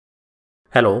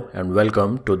Hello and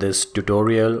welcome to this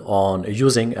tutorial on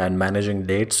using and managing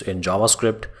dates in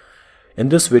JavaScript. In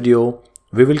this video,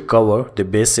 we will cover the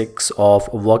basics of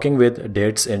working with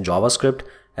dates in JavaScript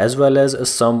as well as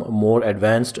some more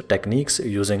advanced techniques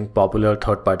using popular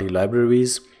third-party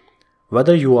libraries.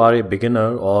 Whether you are a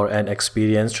beginner or an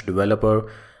experienced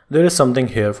developer, there is something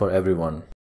here for everyone.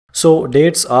 So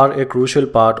dates are a crucial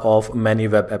part of many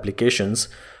web applications.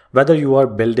 Whether you are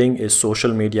building a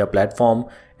social media platform,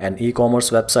 an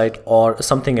e-commerce website, or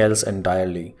something else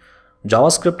entirely,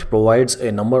 JavaScript provides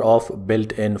a number of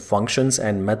built-in functions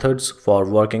and methods for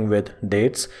working with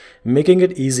dates, making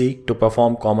it easy to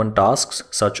perform common tasks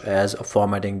such as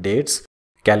formatting dates,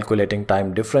 calculating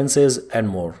time differences, and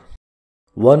more.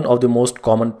 One of the most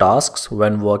common tasks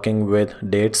when working with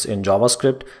dates in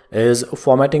JavaScript is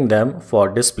formatting them for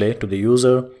display to the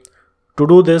user. To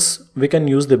do this, we can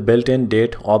use the built-in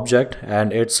date object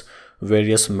and its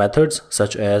various methods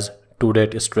such as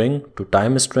toDateString,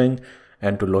 toTimeString,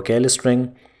 and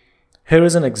toLocale-string. Here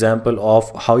is an example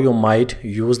of how you might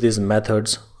use these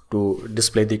methods to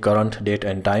display the current date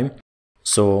and time.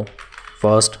 So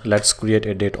first, let's create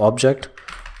a date object.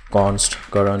 Const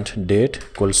current date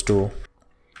equals to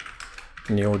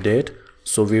new date.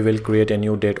 So we will create a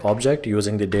new date object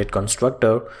using the date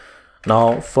constructor.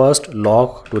 Now first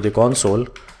log to the console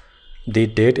the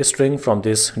date string from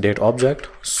this date object.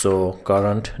 So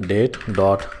current date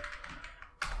dot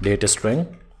date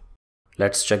string.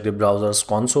 Let's check the browser's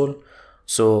console.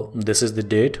 So this is the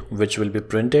date which will be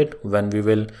printed when we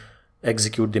will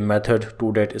execute the method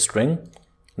toDateString.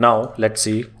 Now let's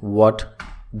see what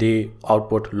the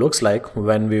output looks like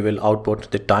when we will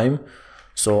output the time.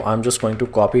 So I'm just going to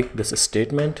copy this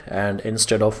statement, and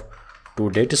instead of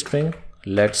toDateString,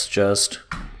 let's just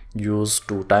use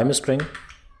toTimeString.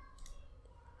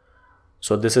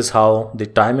 So this is how the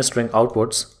time string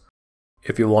outputs.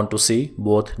 If you want to see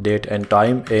both date and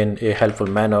time in a helpful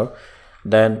manner,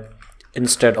 then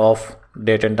instead of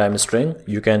date and time string,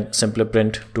 you can simply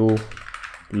print to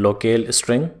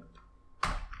Locale-string.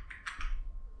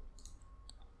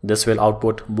 This will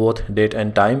output both date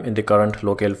and time in the current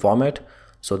locale format.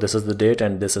 So this is the date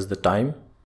and this is the time.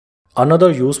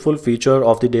 Another useful feature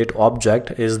of the date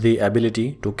object is the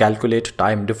ability to calculate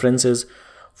time differences.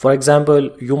 For example,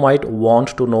 you might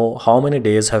want to know how many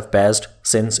days have passed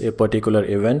since a particular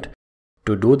event.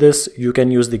 To do this, you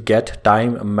can use the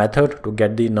getTime method to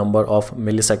get the number of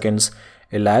milliseconds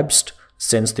elapsed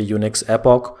since the Unix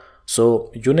epoch. So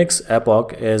Unix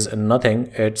epoch is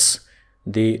nothing, it's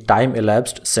the time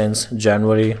elapsed since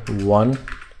January 1,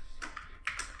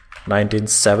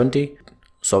 1970.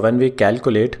 So when we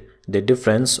calculate the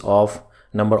difference of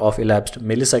number of elapsed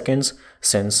milliseconds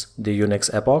since the Unix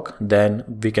epoch, then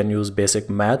we can use basic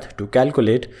math to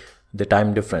calculate the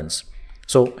time difference.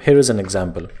 So here is an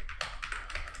example.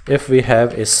 If we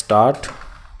have a start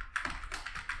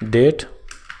date,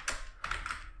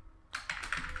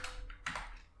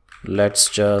 let's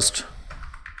just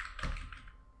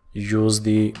use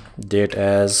the date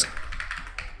as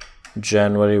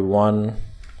January 1,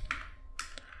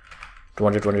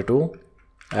 2022.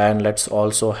 And let's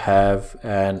also have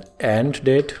an end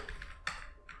date.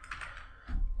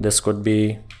 This could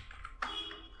be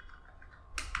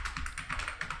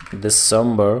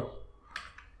December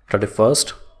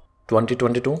 31st,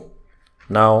 2022.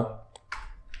 Now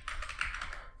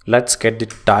let's get the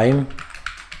time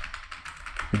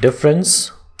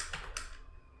difference.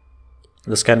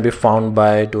 This can be found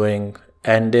by doing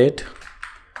end date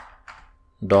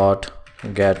dot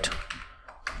get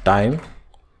time,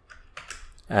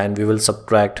 and we will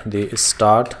subtract the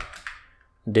start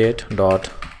date dot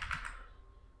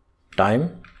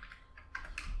time.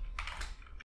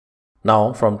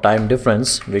 Now from time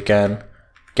difference we can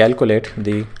calculate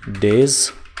the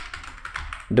days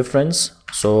difference.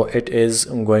 So it is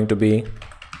going to be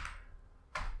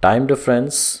time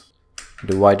difference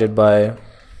divided by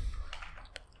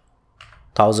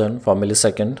 1000 for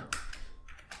millisecond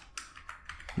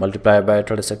multiplied by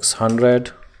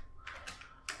 3600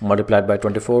 multiplied by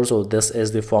 24. So this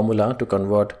is the formula to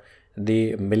convert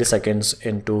the milliseconds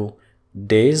into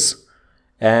days.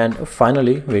 And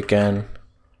finally we can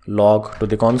log to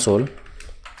the console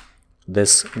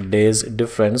this days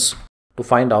difference to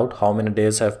find out how many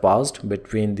days have passed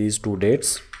between these two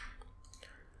dates,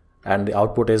 and the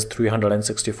output is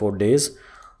 364 days.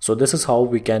 So this is how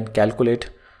we can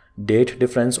calculate date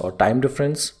difference or time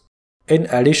difference. In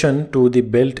addition to the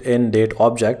built-in date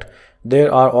object,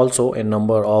 there are also a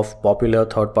number of popular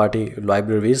third-party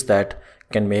libraries that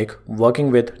can make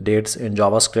working with dates in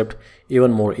JavaScript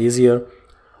even more easier.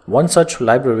 One such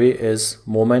library is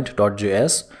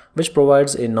Moment.js, which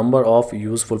provides a number of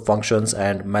useful functions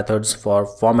and methods for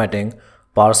formatting,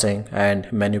 parsing,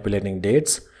 and manipulating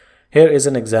dates. Here is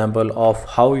an example of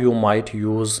how you might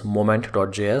use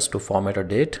Moment.js to format a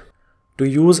date. To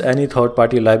use any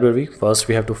third-party library, first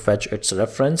we have to fetch its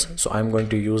reference. So I'm going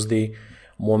to use the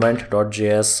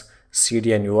Moment.js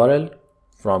CDN URL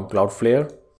from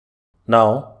Cloudflare.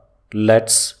 Now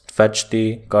let's fetch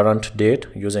the current date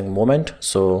using Moment.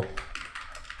 So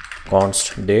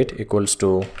const date equals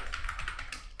to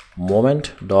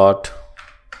moment dot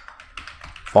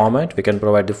format. We can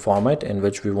provide the format in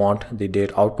which we want the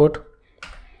date output.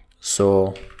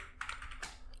 So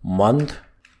month,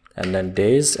 and then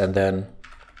days, and then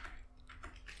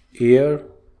year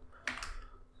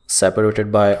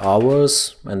separated by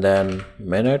hours, and then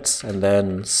minutes, and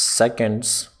then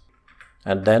seconds,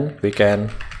 and then we can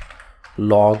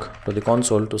log to the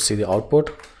console to see the output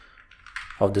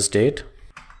of this date.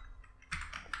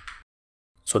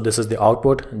 So this is the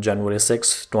output, January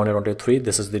 6, 2023.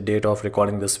 This is the date of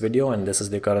recording this video, and this is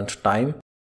the current time.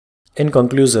 In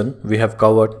conclusion, we have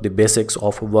covered the basics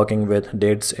of working with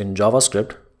dates in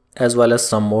JavaScript, as well as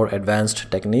some more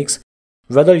advanced techniques.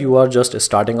 Whether you are just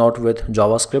starting out with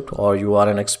JavaScript or you are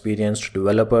an experienced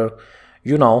developer,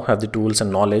 you now have the tools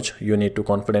and knowledge you need to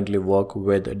confidently work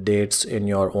with dates in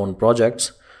your own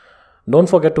projects. Don't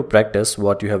forget to practice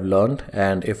what you have learned,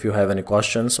 and if you have any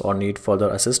questions or need further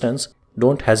assistance,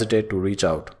 don't hesitate to reach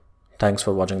out. Thanks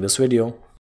for watching this video.